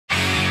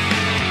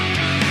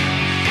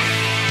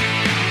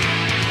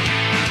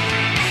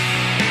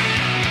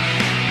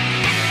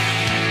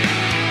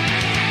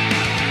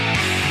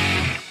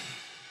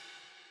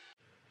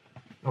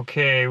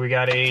Okay, we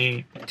got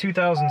a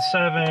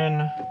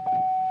 2007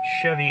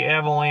 Chevy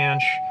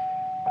Avalanche.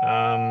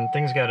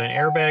 Thing's got an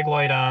airbag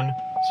light on,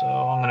 so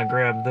I'm gonna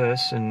grab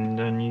this and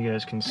then you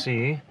guys can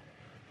see.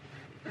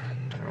 I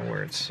don't know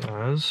where it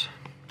says.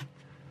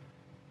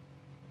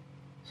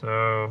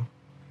 So,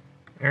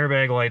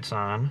 airbag light's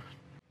on.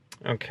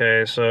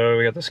 Okay, so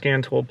we got the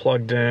scan tool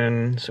plugged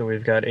in. So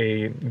we've got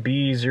a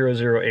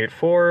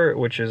B0084,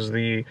 which is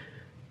the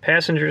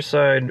passenger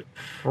side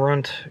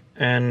front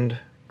end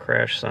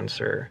crash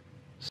sensor.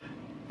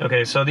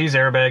 Okay, so these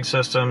airbag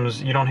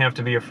systems, you don't have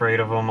to be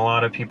afraid of them. A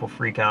lot of people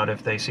freak out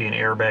if they see an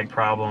airbag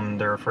problem.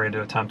 They're afraid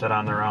to attempt it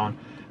on their own.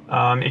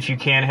 If you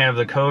can't have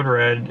the code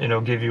read, it'll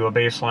give you a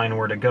baseline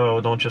where to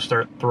go. Don't just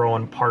start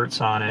throwing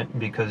parts on it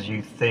because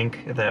you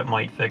think that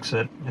might fix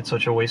it. It's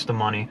such a waste of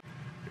money.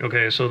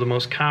 Okay, so the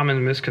most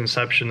common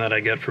misconception that I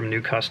get from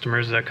new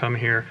customers that come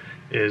here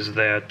is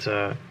that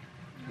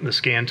the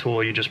scan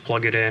tool, you just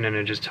plug it in and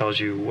it just tells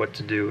you what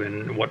to do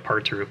and what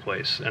part to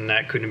replace. And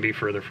that couldn't be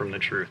further from the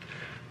truth.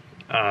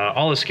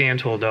 All the scan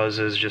tool does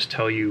is just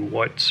tell you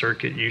what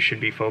circuit you should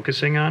be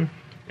focusing on,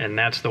 and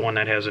that's the one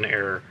that has an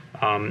error.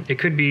 It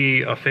could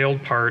be a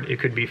failed part, it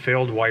could be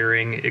failed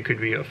wiring, it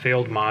could be a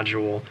failed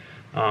module.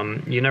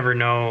 You never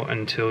know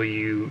until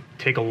you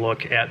take a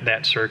look at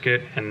that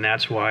circuit, and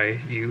that's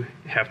why you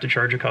have to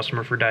charge a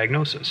customer for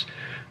diagnosis.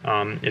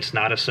 It's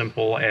not as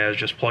simple as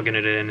just plugging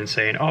it in and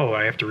saying, oh,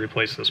 I have to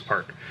replace this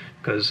part,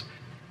 because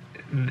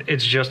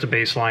it's just a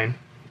baseline,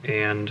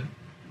 and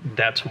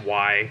that's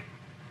why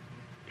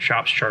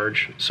shops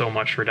charge so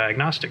much for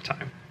diagnostic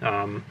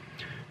time.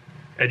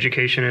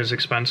 Education is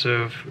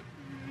expensive,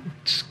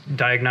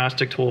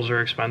 diagnostic tools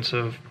are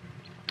expensive,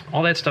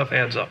 all that stuff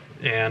adds up.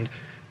 And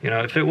you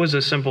know, if it was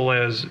as simple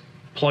as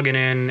plugging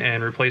in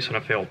and replacing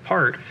a failed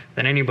part,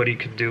 then anybody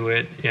could do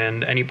it,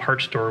 and any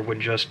part store would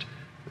just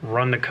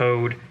run the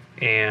code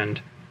and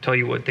tell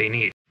you what they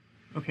need.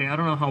 Okay, I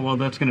don't know how well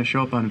that's going to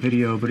show up on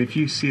video, but if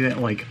you see that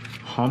like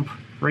hump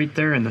right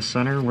there in the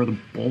center where the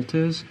bolt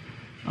is,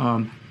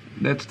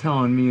 that's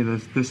telling me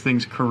that this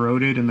thing's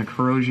corroded and the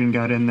corrosion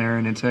got in there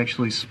and it's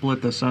actually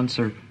split the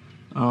sensor.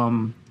 What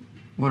I'm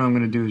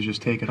going to do is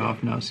just take it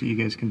off now so you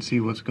guys can see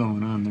what's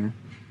going on there.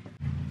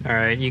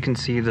 Alright, you can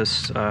see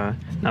this, now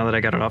that I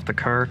got it off the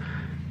car,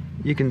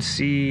 you can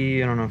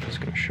see, I don't know if it's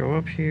going to show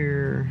up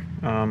here,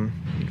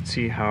 you can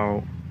see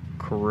how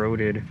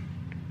corroded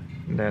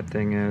that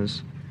thing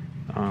is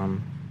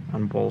on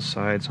both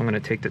sides. So I'm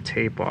going to take the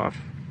tape off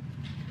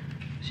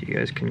so you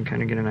guys can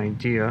kind of get an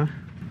idea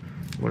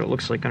what it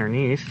looks like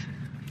underneath.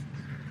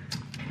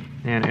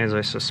 And as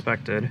I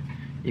suspected,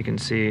 you can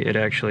see it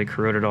actually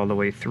corroded all the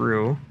way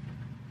through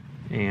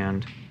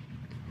and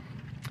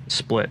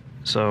split.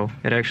 So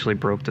it actually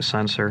broke the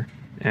sensor,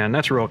 and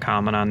that's real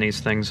common on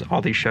these things.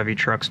 All these Chevy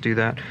trucks do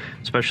that,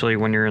 especially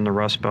when you're in the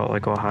Rust Belt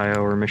like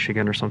Ohio or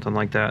Michigan or something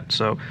like that.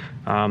 So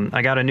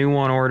I got a new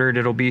one ordered.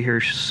 It'll be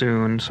here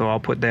soon, so I'll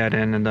put that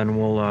in and then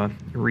we'll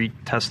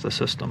retest the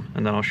system,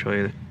 and then I'll show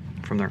you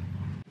from there.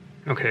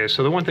 Okay,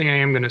 so the one thing I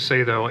am going to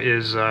say though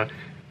is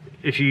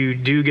if you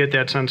do get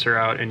that sensor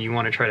out and you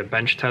want to try to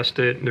bench test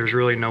it, there's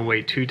really no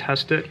way to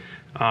test it.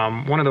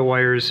 One of the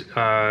wires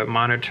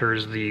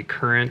monitors the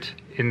current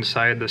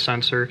inside the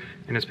sensor,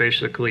 and it's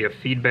basically a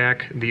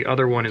feedback. The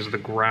other one is the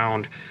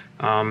ground.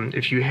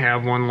 If you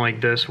have one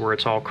like this where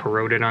it's all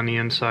corroded on the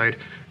inside,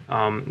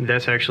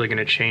 that's actually going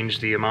to change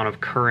the amount of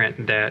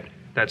current that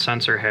that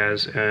sensor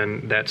has,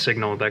 and that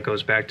signal that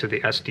goes back to the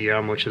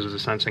SDM, which is the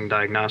sensing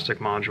diagnostic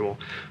module.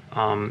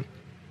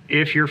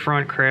 If your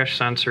front crash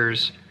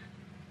sensors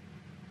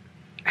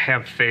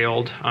have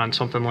failed on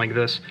something like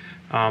this,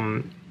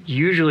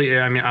 usually,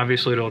 I mean,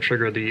 obviously it'll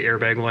trigger the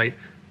airbag light,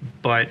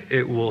 but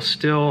it will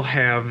still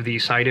have the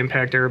side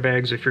impact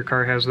airbags if your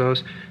car has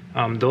those.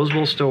 Those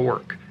will still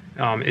work.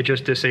 It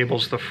just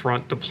disables the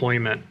front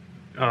deployment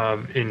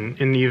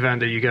in the event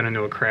that you get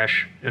into a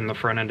crash in the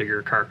front end of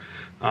your car.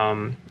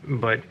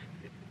 But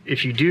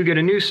if you do get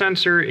a new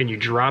sensor and you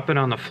drop it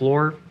on the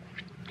floor,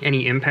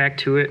 any impact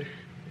to it,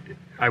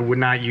 I would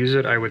not use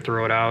it. I would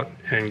throw it out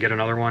and get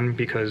another one,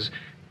 because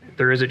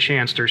there is a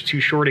chance there's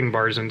two shorting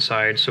bars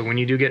inside. So when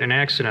you do get an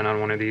accident on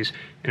one of these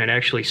and it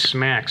actually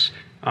smacks,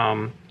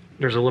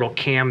 there's a little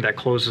cam that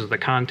closes the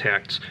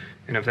contacts.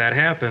 And if that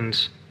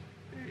happens,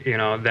 you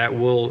know, that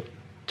will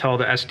tell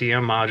the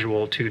SDM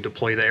module to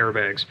deploy the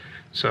airbags.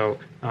 So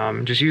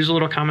just use a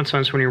little common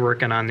sense when you're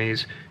working on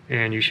these,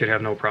 and you should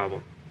have no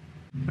problem.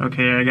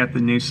 Okay, I got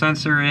the new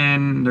sensor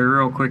in. They're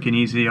real quick and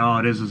easy. All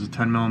it is a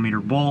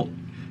 10mm bolt.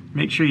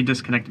 Make sure you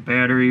disconnect the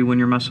battery when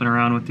you're messing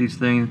around with these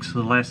things.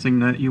 The last thing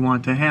that you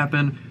want to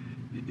happen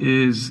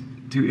is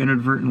to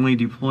inadvertently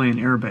deploy an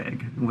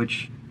airbag,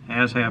 which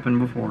has happened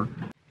before.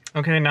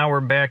 Okay, now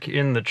we're back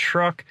in the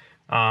truck.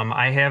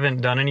 I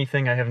haven't done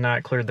anything. I have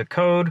not cleared the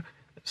code.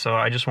 So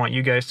I just want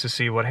you guys to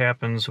see what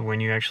happens when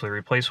you actually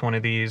replace one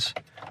of these.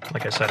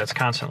 Like I said, it's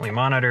constantly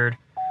monitored.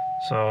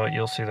 So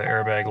you'll see the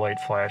airbag light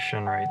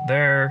flashing right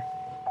there.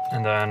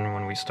 And then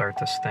when we start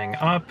this thing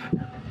up,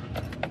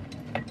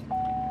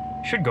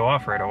 it should go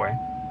off right away.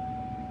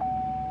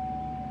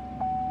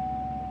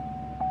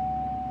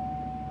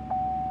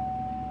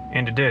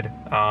 and it did.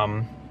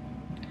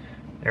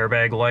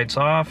 Airbag lights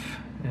off.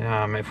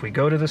 If we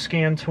go to the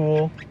scan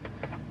tool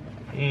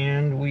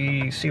and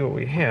we see what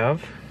we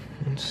have,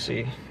 let's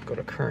see, go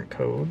to current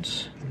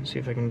codes and see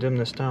if I can dim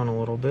this down a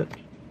little bit,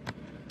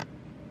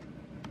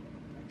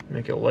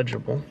 make it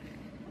legible.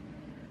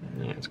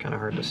 Yeah, it's kind of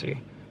hard to see.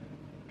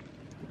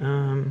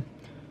 So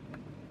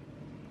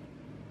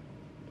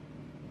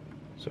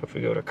if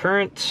we go to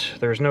current,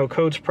 there's no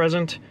codes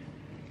present.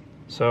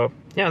 So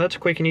yeah, that's a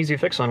quick and easy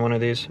fix on one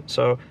of these.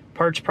 So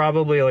parts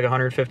probably like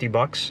 150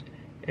 bucks,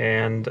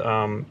 and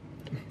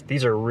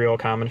these are real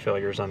common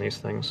failures on these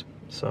things.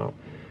 So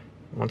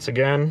once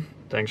again,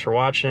 thanks for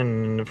watching,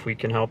 and if we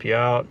can help you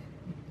out,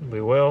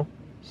 we will.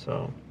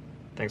 So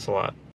thanks a lot.